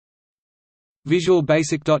Visual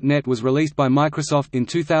Basic.NET was released by Microsoft in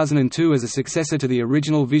 2002 as a successor to the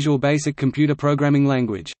original Visual Basic computer programming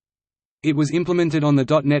language. It was implemented on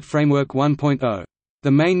the .NET Framework 1.0.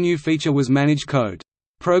 The main new feature was managed code.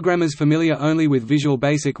 Programmers familiar only with Visual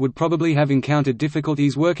Basic would probably have encountered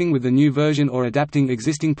difficulties working with the new version or adapting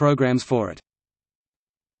existing programs for it.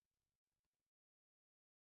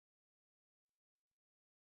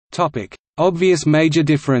 Obvious major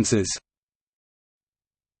differences.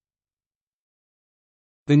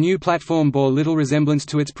 The new platform bore little resemblance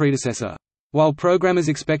to its predecessor. While programmers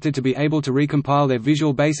expected to be able to recompile their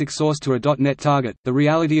Visual Basic source to a .NET target, the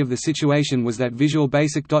reality of the situation was that Visual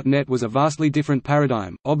Basic.NET was a vastly different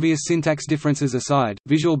paradigm. Obvious syntax differences aside,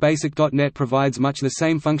 Visual Basic.NET provides much the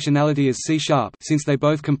same functionality as C#, since they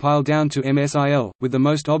both compile down to MSIL, with the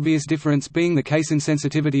most obvious difference being the case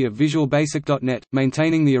insensitivity of Visual Basic.NET,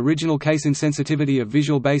 maintaining the original case insensitivity of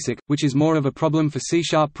Visual Basic, which is more of a problem for C#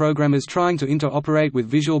 programmers trying to interoperate with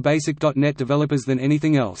Visual Basic.NET developers than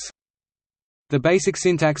anything else. The basic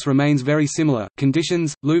syntax remains very similar.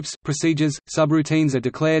 Conditions, loops, procedures, subroutines are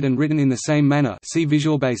declared and written in the same manner. See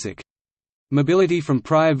Visual Basic. Mobility from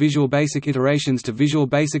prior Visual Basic iterations to Visual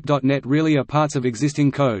Basic.NET really are parts of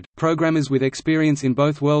existing code. Programmers with experience in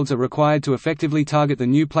both worlds are required to effectively target the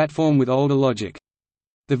new platform with older logic.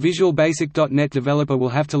 The Visual Basic.NET developer will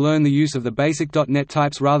have to learn the use of the Basic.NET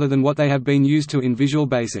types rather than what they have been used to in Visual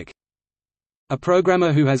Basic. A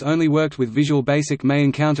programmer who has only worked with Visual Basic may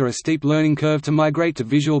encounter a steep learning curve to migrate to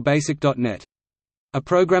Visual Basic.NET. A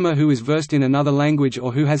programmer who is versed in another language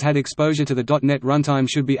or who has had exposure to the .NET runtime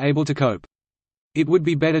should be able to cope. It would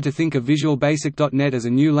be better to think of Visual Basic.NET as a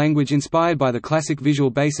new language inspired by the classic Visual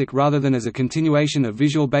Basic rather than as a continuation of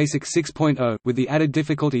Visual Basic 6.0, with the added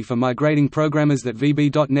difficulty for migrating programmers that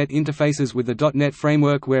VB.NET interfaces with the .NET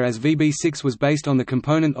framework, whereas VB6 was based on the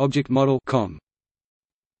Component Object Model (COM).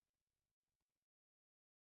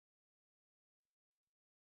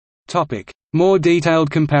 More detailed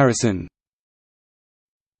comparison.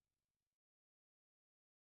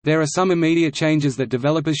 There are some immediate changes that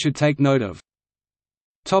developers should take note of.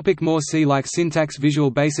 More C-like syntax. Visual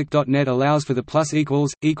Basic.NET allows for the plus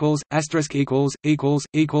equals, asterisk equals,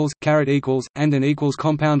 caret equals, and an equals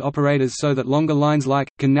compound operators so that longer lines like,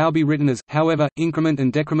 can now be written as, however, increment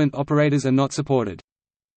and decrement operators are not supported.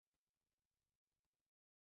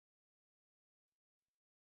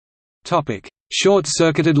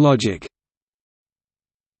 Short-circuited logic.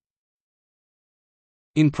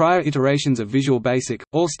 In prior iterations of Visual Basic,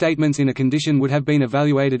 all statements in a condition would have been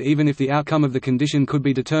evaluated even if the outcome of the condition could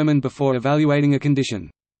be determined before evaluating a condition.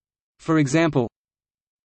 For example,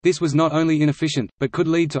 this was not only inefficient, but could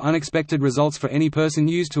lead to unexpected results for any person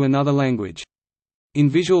used to another language. In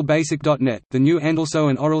Visual Basic.NET, the new AND also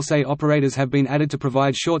and or else operators have been added to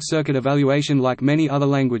provide short-circuit evaluation like many other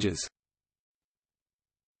languages.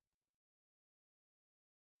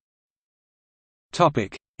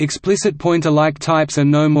 Explicit pointer-like types are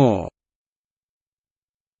no more.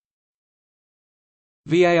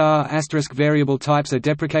 VAR * variable types are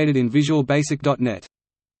deprecated in Visual Basic.NET.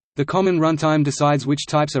 The common runtime decides which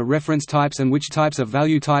types are reference types and which types are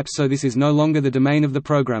value types, so this is no longer the domain of the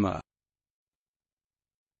programmer.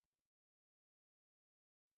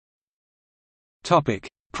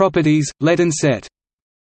 Properties, let and set.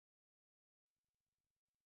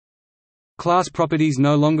 Class properties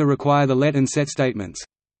no longer require the let and set statements.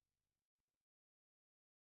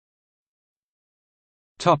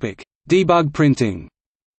 Debug printing.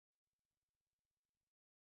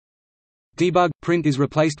 Debug print is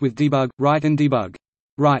replaced with debug write and debug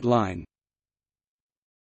write line.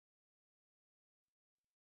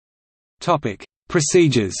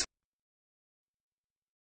 Procedures.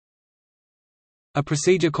 A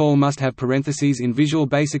procedure call must have parentheses in Visual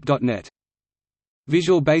Basic.NET.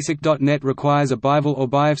 Visual Basic.NET requires a BIVAL or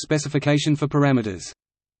BIF specification for parameters.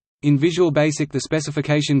 In Visual Basic the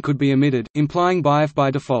specification could be omitted, implying BIF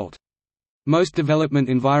by default. Most development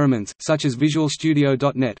environments, such as Visual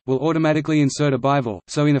Studio.NET, will automatically insert a BIVAL,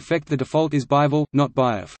 so in effect the default is BIVAL, not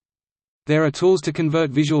BIF. There are tools to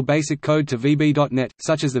convert Visual Basic code to VB.NET,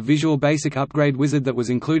 such as the Visual Basic Upgrade Wizard that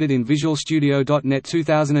was included in Visual Studio.NET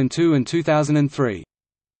 2002 and 2003.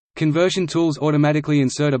 Conversion tools automatically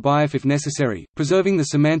insert a BIF if necessary, preserving the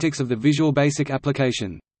semantics of the Visual Basic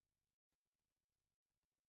application.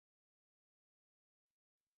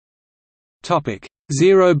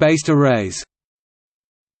 Zero-based arrays.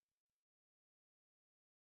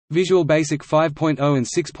 Visual Basic 5.0 and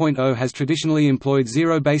 6.0 has traditionally employed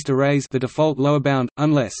zero-based arrays, the default lower bound,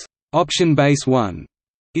 unless option base 1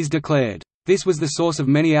 is declared. This was the source of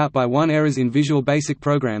many out-by-one errors in Visual Basic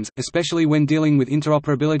programs, especially when dealing with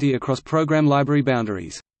interoperability across program library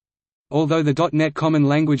boundaries. Although the .NET Common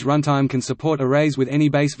Language Runtime can support arrays with any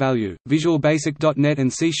base value, Visual Basic .NET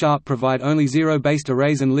and C# provide only zero-based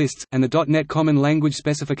arrays and lists, and the .NET Common Language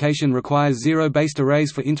specification requires zero-based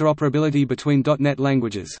arrays for interoperability between .NET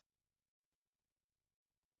languages.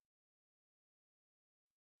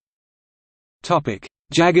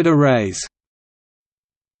 Jagged arrays.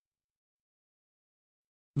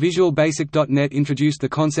 Visual Basic .NET introduced the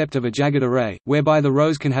concept of a jagged array, whereby the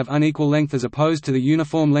rows can have unequal length as opposed to the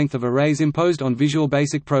uniform length of arrays imposed on Visual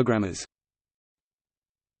Basic programmers.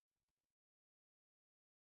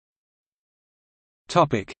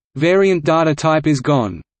 Variant data type is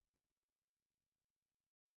gone.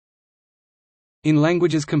 In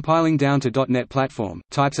languages compiling down to .NET Platform,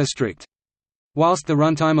 types are strict. Whilst the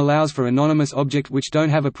runtime allows for anonymous objects which don't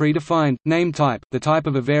have a predefined, name type, the type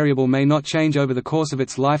of a variable may not change over the course of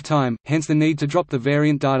its lifetime, hence the need to drop the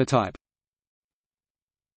variant data type.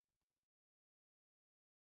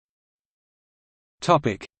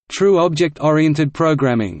 True object-oriented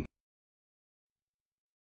programming.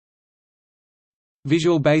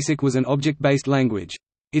 Visual Basic was an object-based language.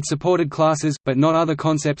 It supported classes, but not other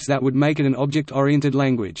concepts that would make it an object-oriented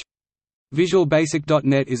language. Visual Basic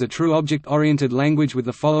 .NET is a true object-oriented language with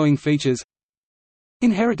the following features: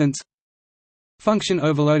 inheritance, function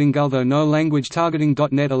overloading. Although no language targeting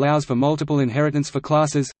 .NET allows for multiple inheritance for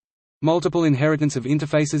classes, multiple inheritance of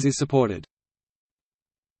interfaces is supported.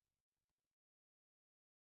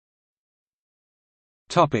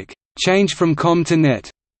 Change from COM to NET.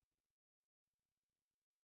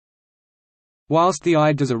 Whilst the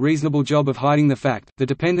IDE does a reasonable job of hiding the fact, the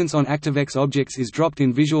dependence on ActiveX objects is dropped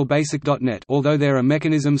in Visual Basic .NET, although there are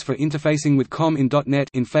mechanisms for interfacing with COM in .NET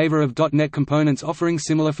in favor of .NET components offering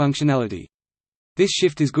similar functionality. This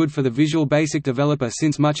shift is good for the Visual Basic developer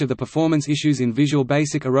since much of the performance issues in Visual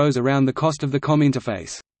Basic arose around the cost of the COM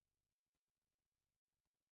interface.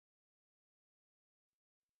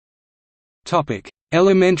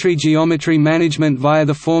 Elementary geometry management via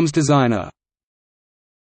the Forms Designer.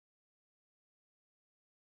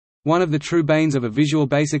 One of the true banes of a Visual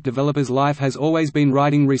Basic developer's life has always been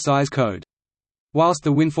writing resize code. Whilst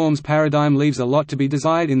the WinForms paradigm leaves a lot to be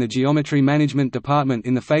desired in the geometry management department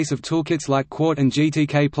in the face of toolkits like Qt and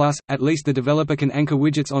GTK+, at least the developer can anchor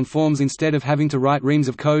widgets on forms instead of having to write reams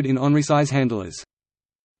of code in onResize handlers.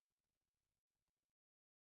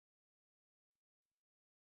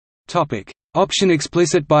 Option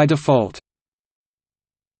Explicit by default.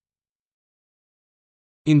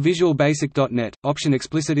 In Visual Basic .NET, Option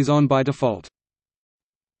Explicit is on by default.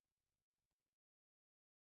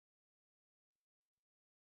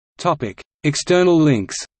 External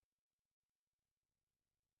links.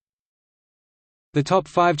 The top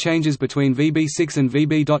 5 changes between VB6 and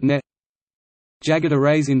VB.NET. Jagged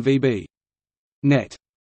arrays in VB.NET